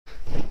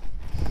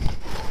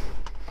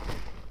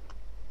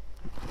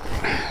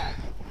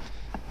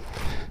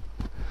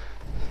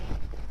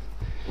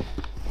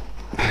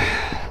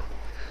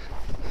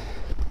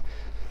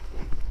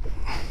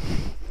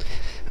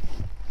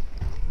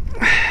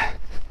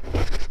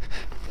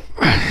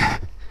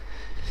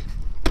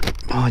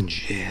Oh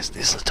jeez,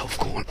 this is a tough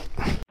going.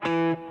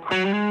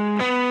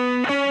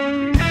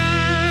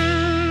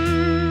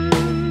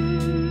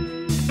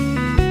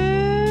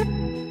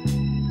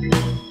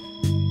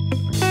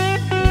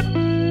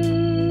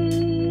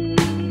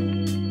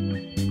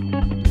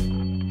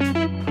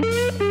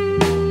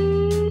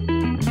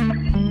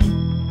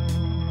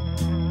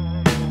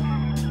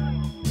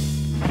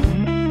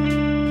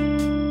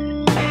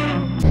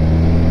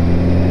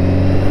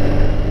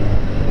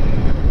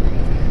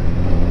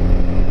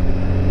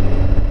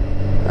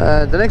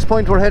 The next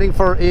point we're heading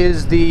for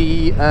is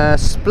the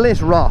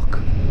Split Rock,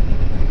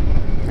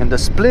 and the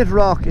Split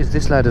Rock is,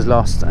 this lad is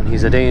lost and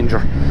he's a danger.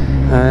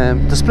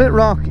 The Split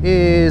Rock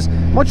is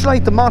much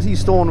like the Motti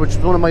Stone, which is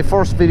one of my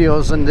first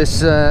videos in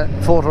this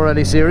photo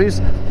rally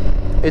series.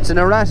 It's an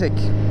erratic,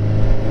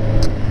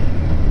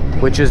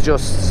 which is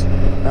just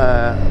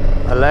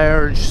a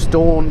large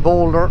stone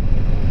boulder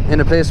in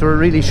a place where it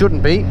really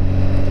shouldn't be,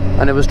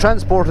 and it was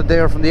transported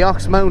there from the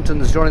Ox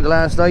Mountains during the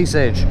last ice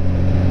age.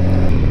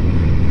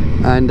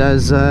 And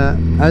as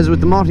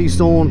with the Motti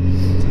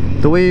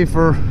Stone, the way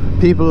for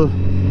people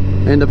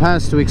in the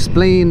past to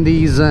explain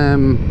these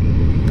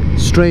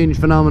strange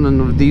phenomenon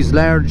of these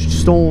large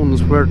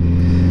stones where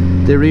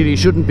they really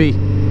shouldn't be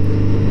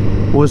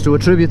was to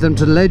attribute them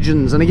to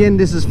legends. And again,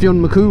 this is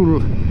Fionn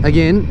MacCool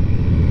again.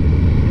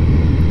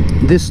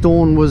 This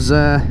stone was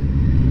hold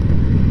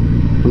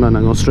on,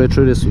 I'll go straight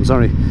through this one,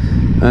 sorry.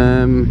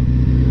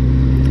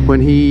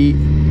 When he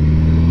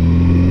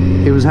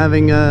was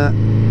having a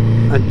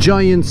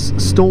giant's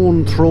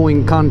stone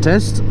throwing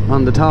contest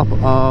on the top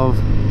of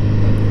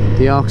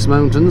the Ox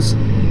Mountains,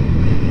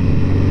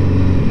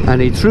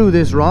 and he threw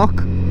this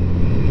rock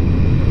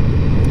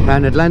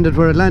and it landed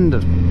where it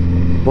landed,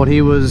 but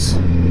he was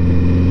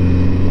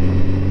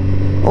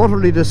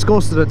utterly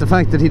disgusted at the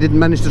fact that he didn't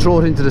manage to throw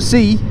it into the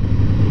sea.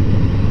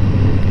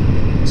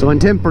 So in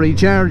temper he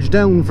charged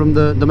down from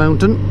the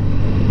mountain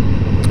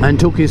and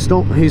took his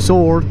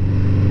sword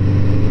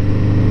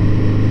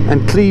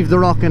and cleaved the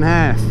rock in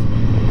half.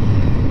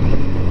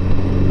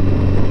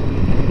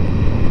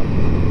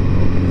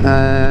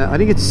 I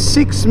think it's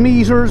 6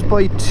 meters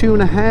by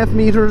 2.5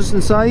 meters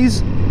in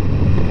size.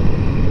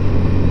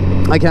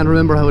 I can't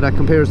remember how that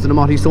compares to the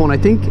Motti Stone. I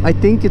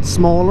think it's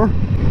smaller.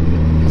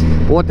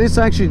 What this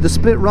actually, the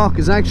Split Rock,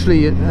 is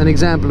actually an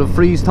example of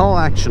freeze-thaw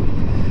action.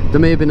 There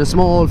may have been a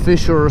small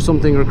fissure or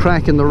something, or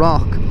crack in the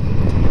rock.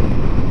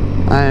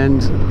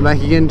 And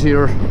back again to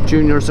your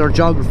juniors or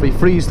geography,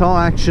 freeze-thaw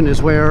action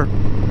is where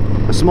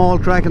a small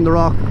crack in the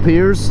rock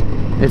appears,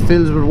 it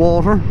fills with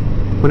water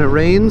when it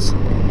rains.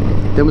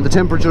 Then when the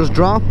temperatures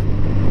drop,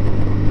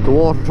 the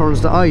water turns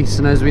to ice,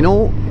 and as we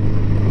know,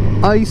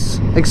 ice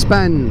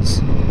expands.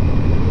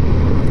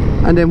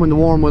 And then when the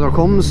warm weather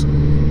comes,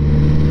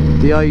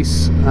 the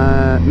ice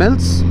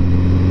melts,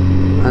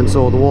 and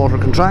so the water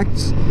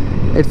contracts.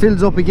 It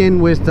fills up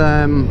again with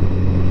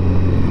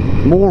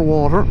more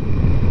water,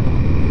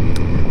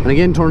 and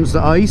again turns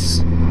to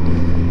ice,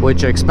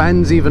 which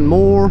expands even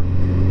more,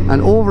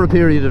 and over a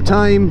period of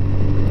time,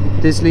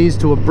 this leads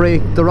to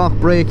the rock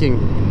breaking.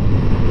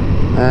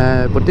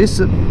 But this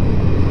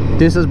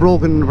has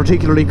broken in a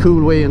particularly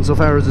cool way,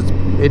 insofar as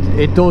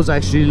it does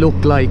actually look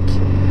like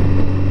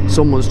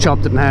someone's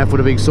chopped it in half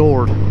with a big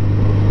sword.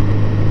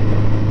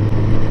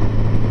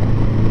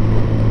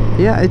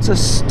 Yeah, it's a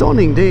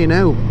stunning day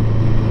now.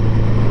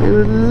 It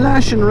was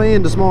lashing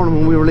rain this morning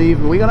when we were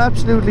leaving. We got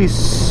absolutely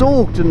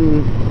soaked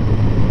in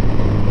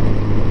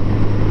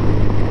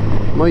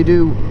my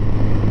dew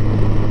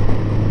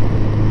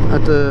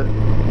at the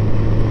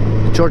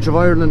Church of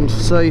Ireland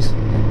site.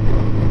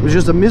 It was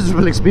just a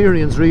miserable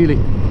experience, really.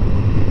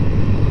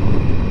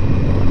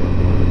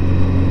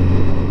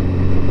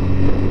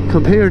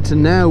 Compared to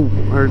now,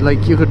 or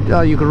like you could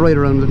ride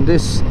around in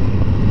this.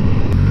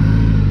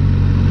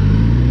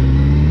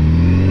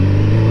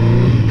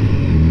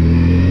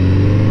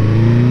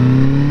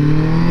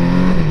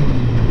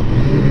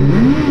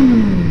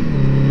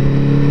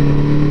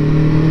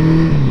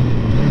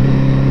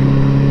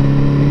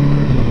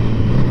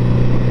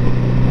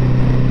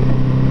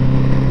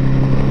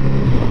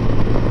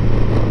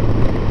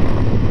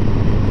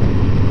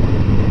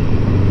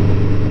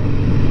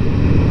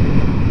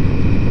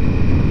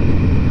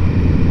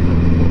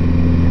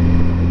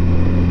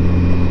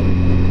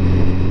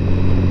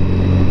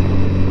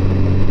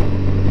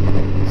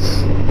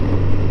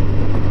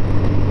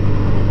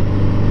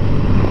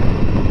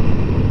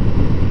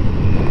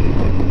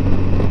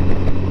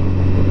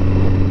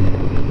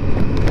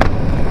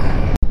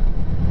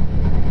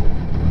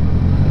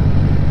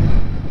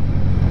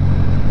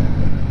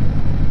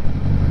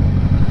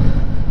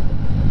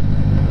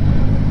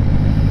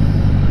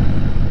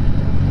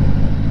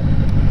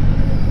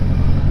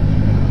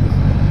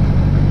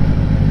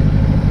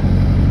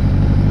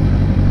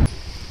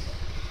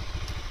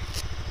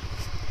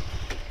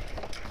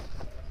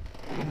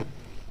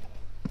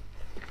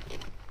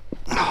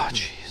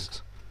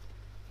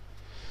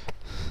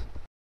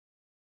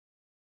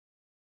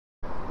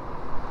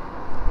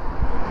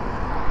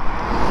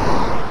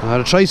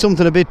 I'll try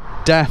something a bit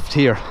daft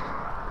here.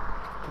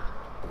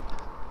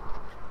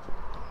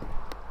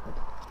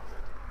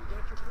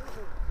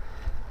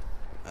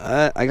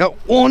 I got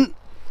one.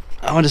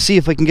 I want to see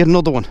if I can get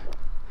another one.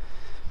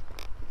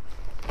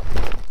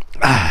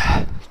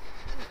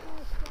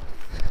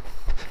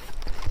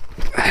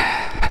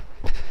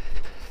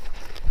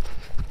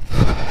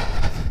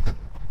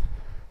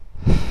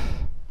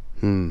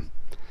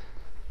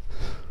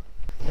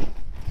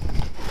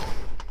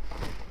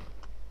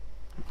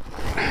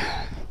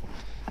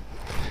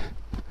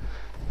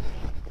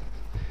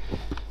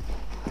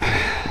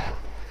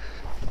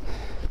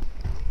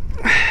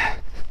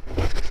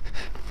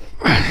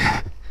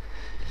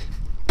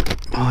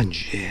 Oh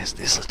jeez,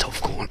 this is a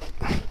tough going.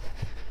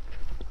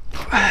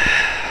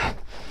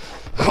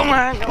 Come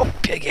on,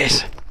 up you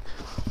get.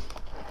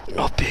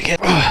 Up you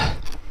get.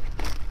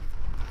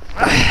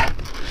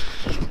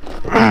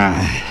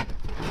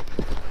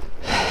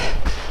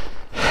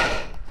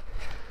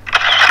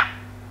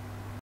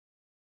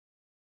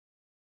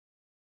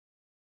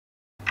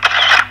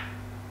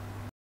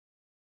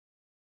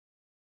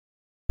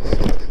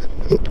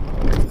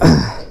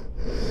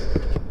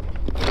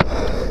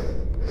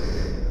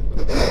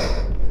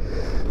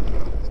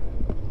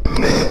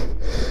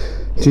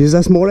 Jeez,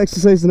 that's more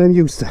exercise than I'm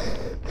used to.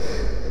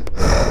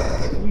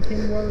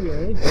 Weekend warrior,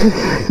 eh?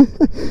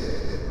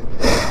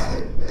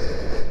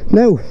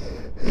 Now,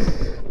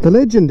 the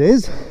legend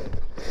is,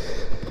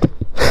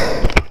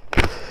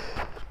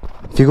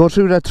 if you go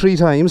through that 3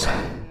 times,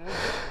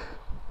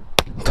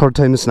 third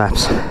time it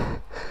snaps.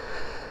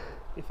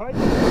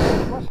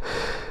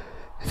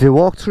 If you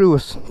walk through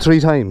it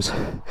 3 times,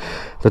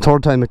 the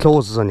third time it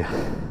closes on you.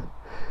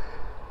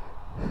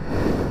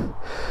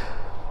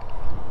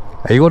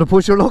 Are you going to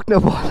push your luck now,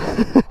 boy? I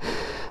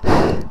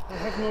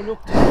have no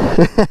luck.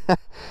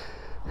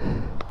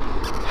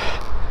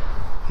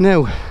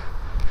 Now,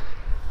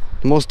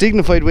 the most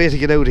dignified way to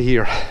get out of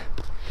here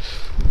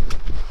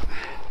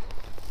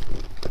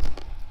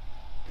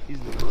is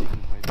the most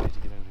dignified way to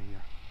get out of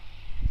here.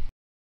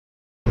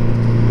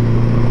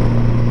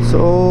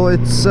 So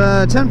it's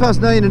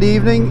 9:10 in the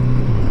evening.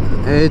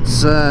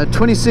 It's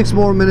 26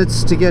 more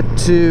minutes to get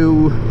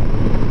to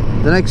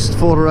the next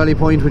photo rally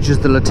point, which is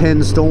the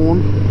Tene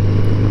Stone.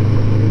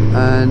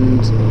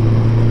 And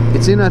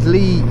it's in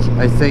Athleague,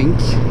 I think,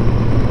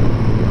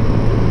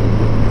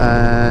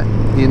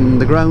 in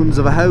the grounds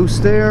of a house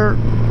there,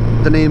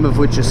 the name of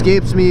which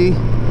escapes me.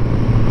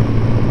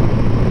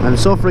 I'm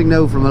suffering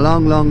now from a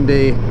long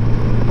day.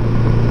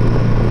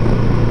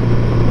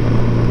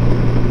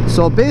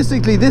 So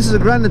basically this is a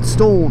granite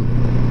stone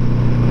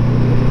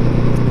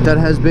that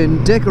has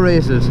been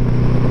decorated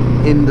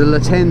in the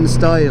Tene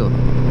style.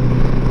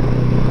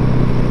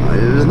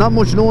 There's not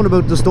much known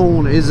about the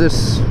stone.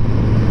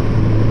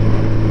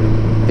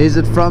 Is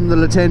it from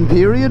the Tene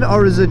period,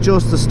 or is it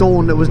just a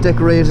stone that was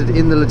decorated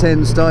in the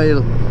Tene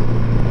style?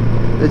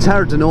 It's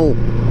hard to know.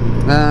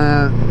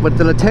 But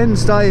the Tene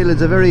style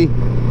is a very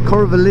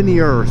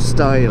curvilinear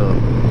style.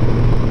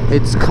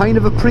 It's kind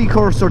of a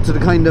precursor to the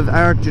kind of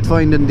art you'd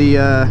find in the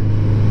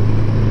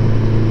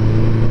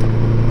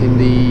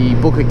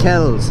Book of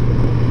Kells.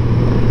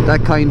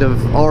 That kind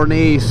of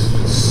ornate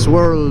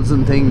swirls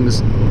and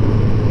things.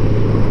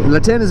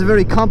 Tene is a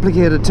very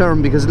complicated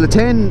term because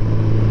Tene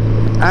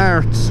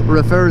art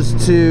refers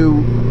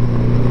to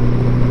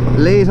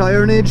late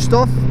Iron Age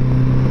stuff.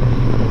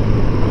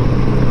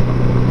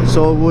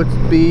 So it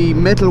would be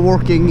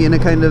metalworking in a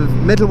kind of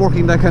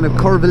that kind of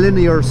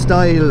curvilinear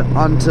style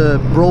onto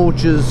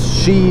brooches,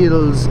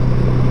 shields,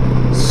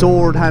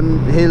 sword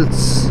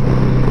hilts,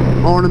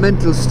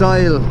 ornamental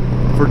style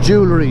for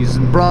jewelleries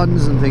and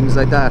bronze and things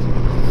like that.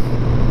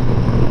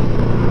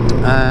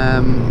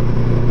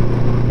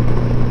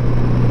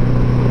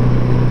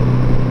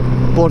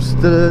 But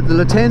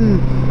the Tene,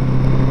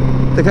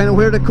 the kind of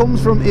where it comes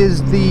from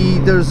is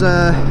there's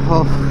a,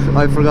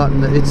 I've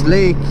forgotten, it's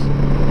Lake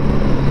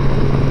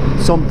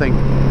something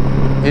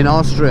in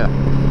Austria,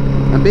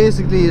 and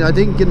basically I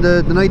think in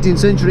the 19th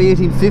century,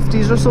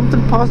 1850s or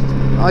something,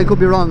 I could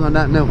be wrong on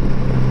that now,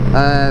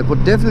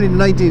 but definitely in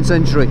the 19th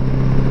century,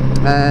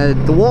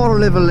 the water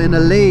level in a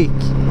lake,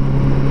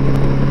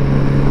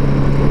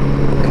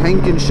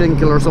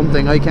 Henkenschenkel or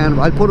something,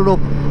 I'll put it up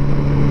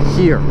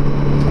here.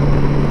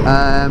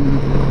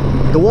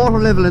 The water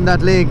level in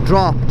that lake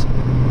dropped,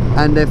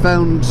 and they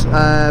found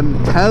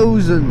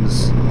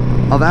thousands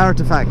of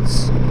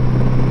artifacts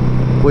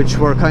which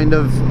were kind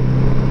of,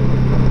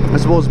 I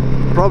suppose,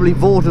 probably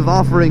votive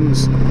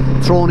offerings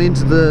thrown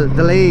into the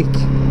lake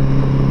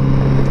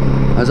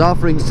as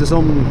offerings to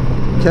some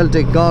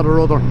Celtic god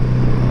or other.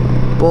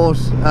 But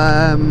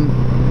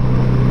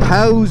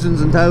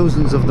thousands and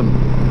thousands of them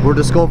were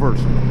discovered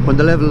when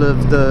the level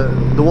of the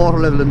water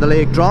level in the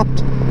lake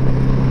dropped,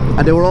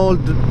 and they were all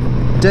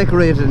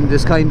decorated in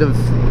this kind of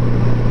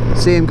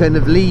same kind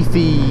of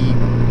leafy,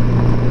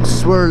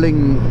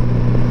 swirling,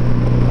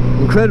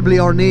 incredibly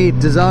ornate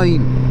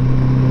design.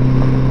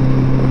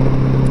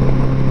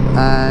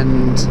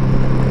 And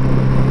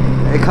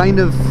it kind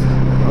of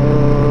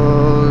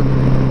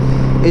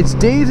it's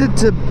dated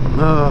to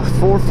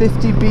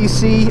 450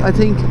 BC, I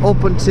think,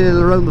 up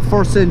until around the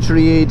 1st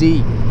century AD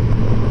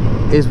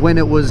is when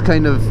it was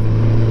kind of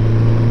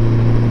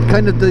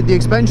kind of the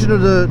expansion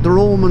of the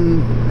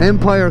Roman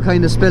Empire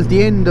kind of spelt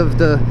the end of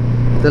the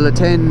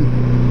Latin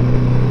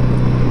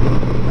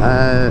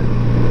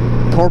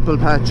purple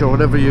patch, or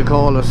whatever you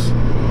call it,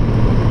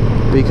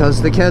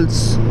 because the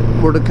Celts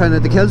were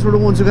the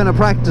ones who kind of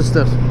practiced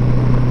it,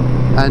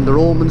 and the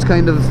Romans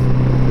kind of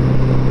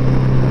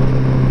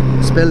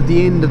spelled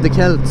the end of the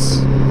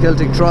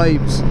Celtic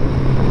tribes.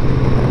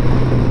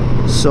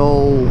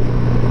 So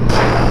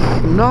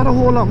not a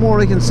whole lot more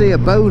I can say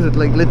about it.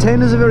 Like,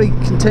 Latin is a very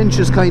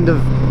contentious kind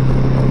of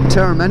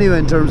term anyway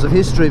in terms of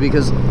history,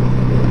 because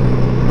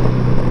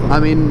I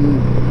mean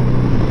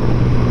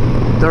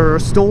there are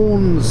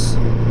stones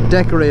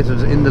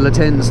decorated in the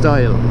Latin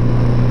style,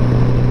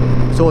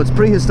 so it's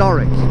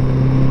prehistoric,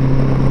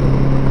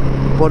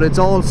 but it's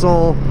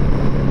also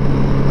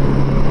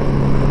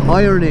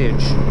Iron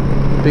Age,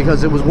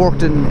 because it was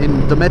worked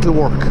in the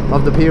metalwork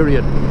of the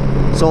period.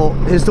 So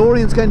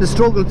historians kind of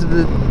struggle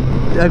to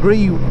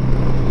agree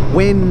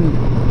when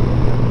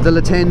the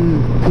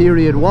Latin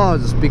period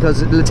was,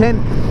 because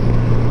Latin,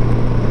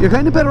 you're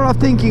kind of better off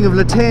thinking of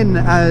Latin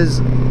as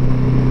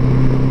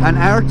an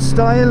art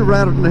style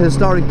rather than a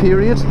historic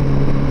period,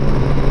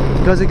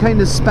 because it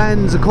kind of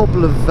spans a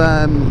couple of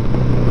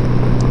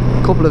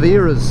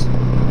eras.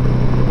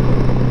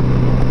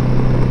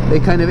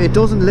 It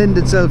doesn't lend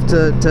itself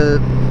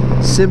to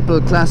simple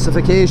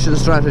classification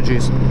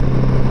strategies.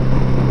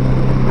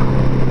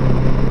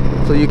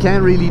 So you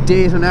can't really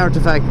date an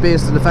artifact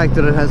based on the fact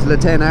that it has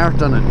Latin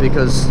art on it,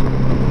 because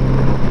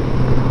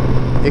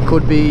it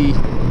could be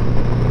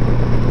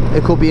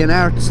an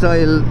art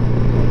style,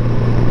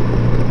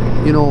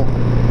 you know,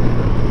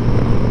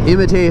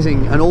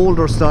 imitating an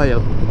older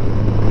style.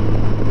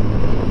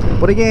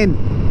 But again,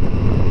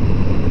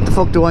 the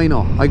fuck do I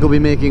know? I could be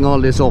making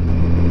all this up.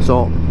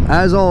 So,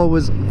 as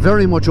always,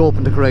 very much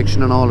open to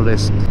correction on all of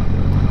this.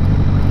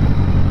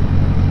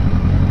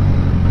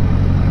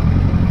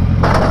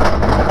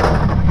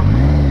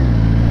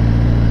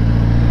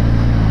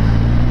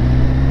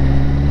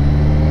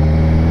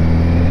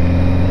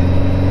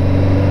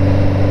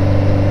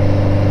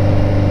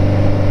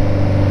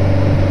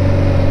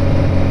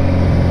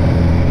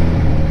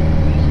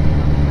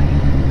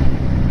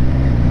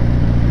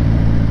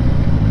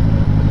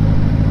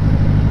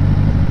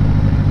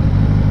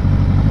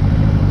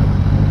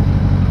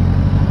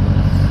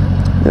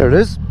 There it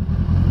is,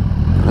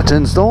 a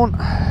tin stone.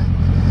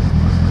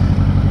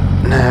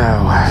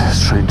 Now,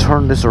 let's try and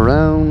turn this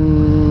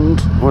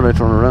around. Will I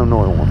turn around?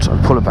 No, I won't. I'll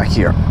pull it back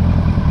here.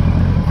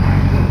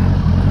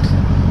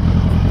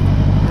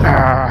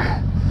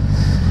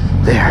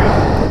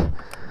 There.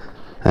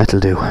 That'll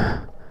do.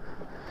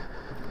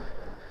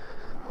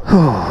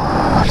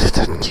 Oh, lift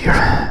that in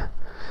gear.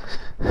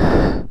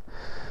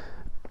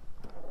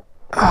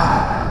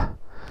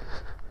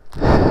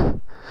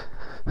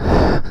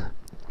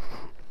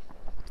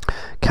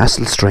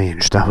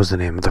 Castlestrange, that was the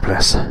name of the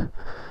place.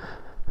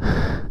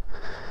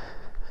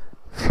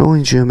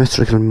 Flowing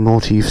geometrical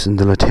motifs in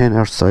the Latin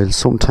art style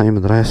sometime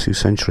in the last few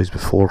centuries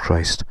before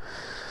Christ.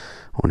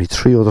 Only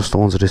 3 other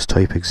stones of this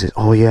type exist.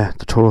 Oh yeah,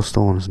 the Toro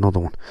stone is another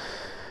one.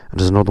 And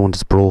there's another one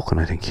that's broken,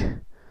 I think.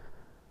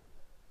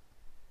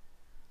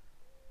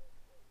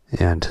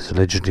 Yeah, and it's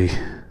allegedly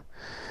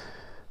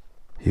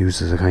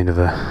used as a kind of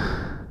a...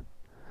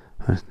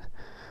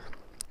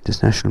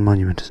 This national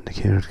monument is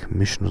indicated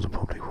Commission of the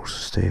Public Works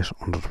Estate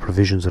under the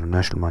provisions of the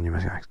National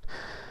Monument Act.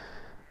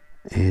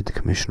 Aid the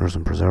commissioners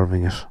in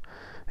preserving it.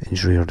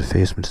 Injury or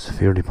defacement is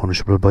severely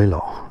punishable by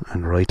law,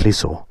 and rightly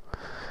so.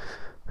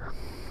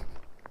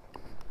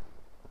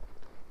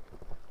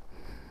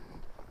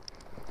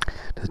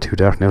 It's too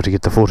dark now to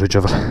get the footage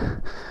of it.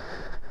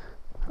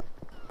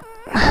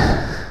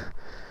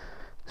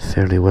 It's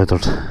fairly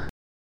weathered.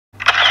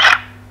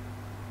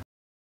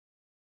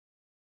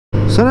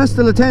 So that's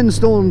the Latin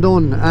stone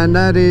done, and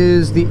that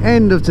is the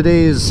end of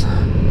today's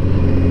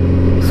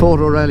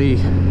photo rally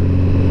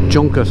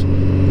junket.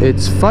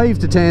 It's 5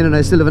 to 10 and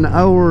I still have an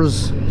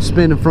hour's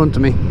spin in front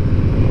of me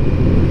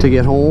to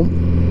get home,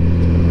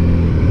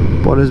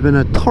 but it's been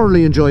a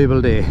thoroughly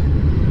enjoyable day.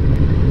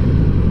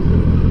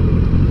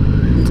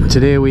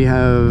 Today we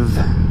have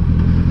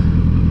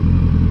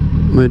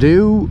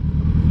Madhu,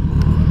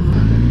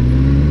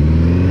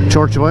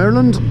 Church of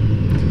Ireland,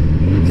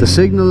 the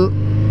Signal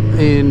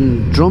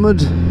in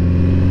Drummond,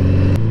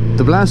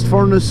 the Blast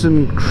Furnace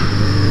in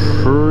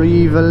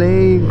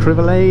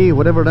Crivelay,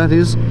 whatever that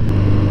is,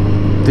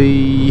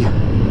 the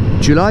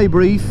July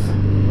Brief,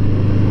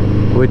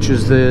 which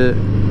is the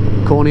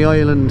Coney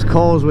Island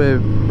Causeway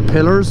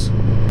pillars,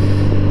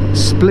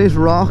 Split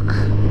Rock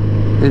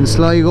in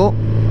Sligo,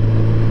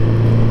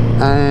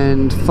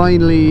 and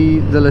finally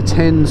the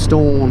Latin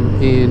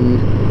Stone in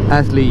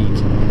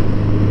Athleague.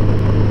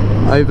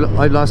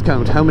 I've lost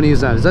count. How many is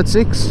that? Is that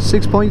 6?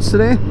 6 points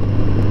today?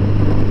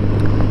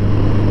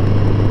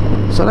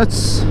 So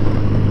that's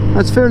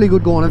fairly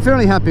good going. I'm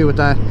fairly happy with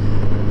that. It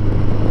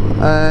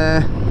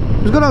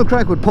was a good old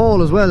crack with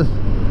Paul as well.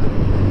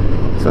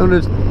 Found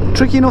it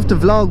tricky enough to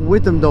vlog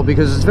with him though,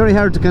 because it's very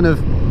hard to kind of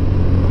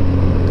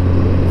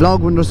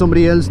vlog when there's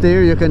somebody else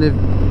there. You're kind of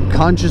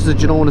conscious that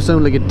you don't want to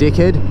sound like a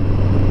dickhead.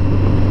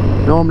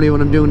 Normally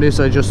when I'm doing this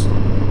I just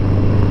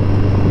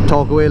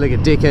talk away like a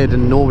dickhead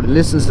and nobody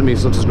listens to me,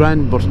 so it's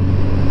grand. But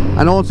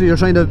and also you're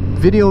trying to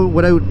video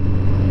without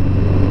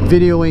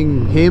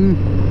videoing him,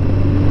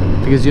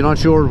 because you're not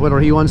sure whether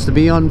he wants to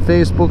be on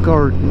Facebook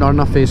or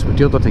not Facebook,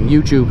 the other thing,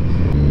 YouTube.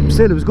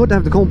 Still, it was good to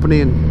have the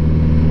company, and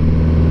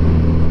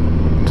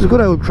it was a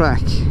good old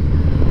crack.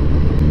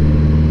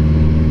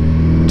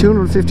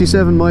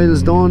 257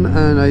 miles done,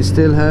 and I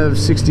still have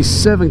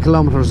 67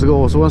 kilometers to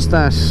go. So what's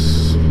that?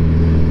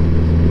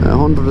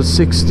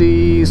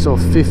 160, so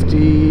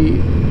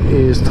 50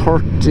 is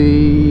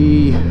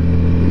 30,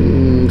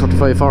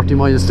 35, 40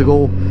 miles to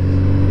go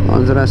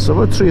onto that. So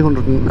about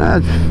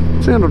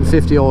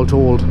 350 all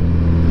told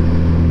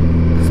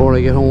before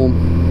I get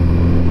home.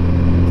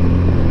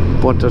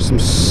 But there's some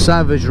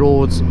savage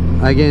roads,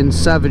 again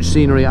savage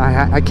scenery.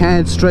 I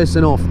can't stress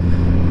enough,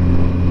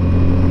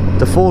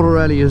 the photo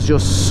rally is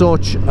just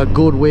such a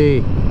good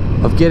way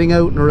of getting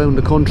out and around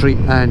the country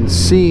and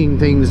seeing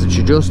things that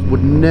you just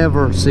would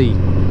never see,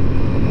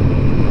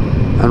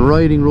 and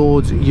riding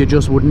roads you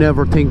just would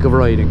never think of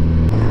riding.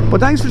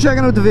 But thanks for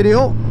checking out the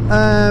video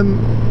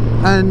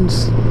and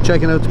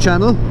checking out the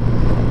channel.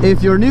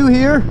 If you're new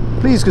here,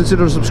 please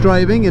consider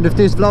subscribing, and if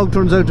this vlog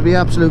turns out to be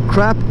absolute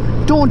crap,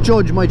 don't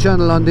judge my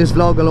channel on this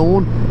vlog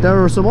alone.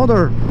 There are some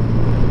other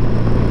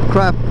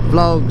crap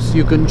vlogs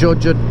you can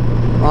judge it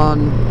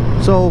on,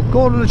 so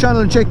go to the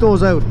channel and check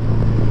those out.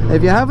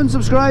 If you haven't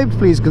subscribed,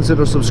 please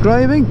consider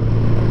subscribing.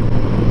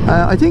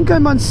 I think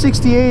I'm on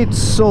 68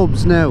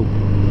 subs now,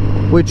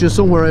 which is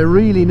somewhere I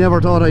really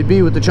never thought I'd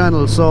be with the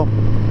channel, so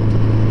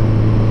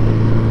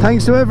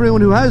thanks to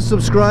everyone who has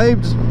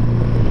subscribed.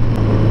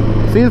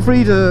 Feel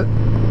free to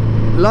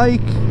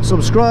like,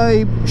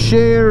 subscribe,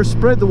 share,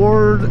 spread the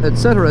word,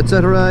 etc,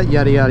 etc,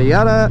 yada yada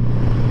yada.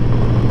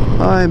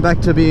 I'm back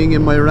to being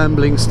in my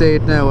rambling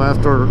state now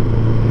after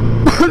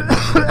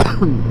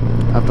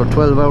after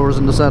 12 hours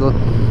in the saddle.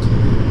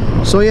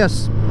 So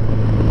yes,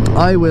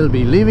 I will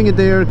be leaving it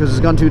there because it's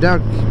gone too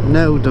dark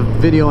now to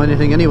video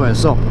anything anyway.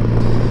 So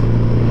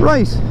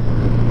right,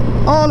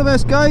 all the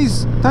best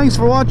guys, thanks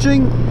for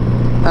watching,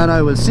 and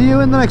I will see you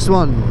in the next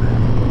one.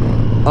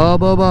 Bye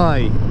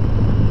bye.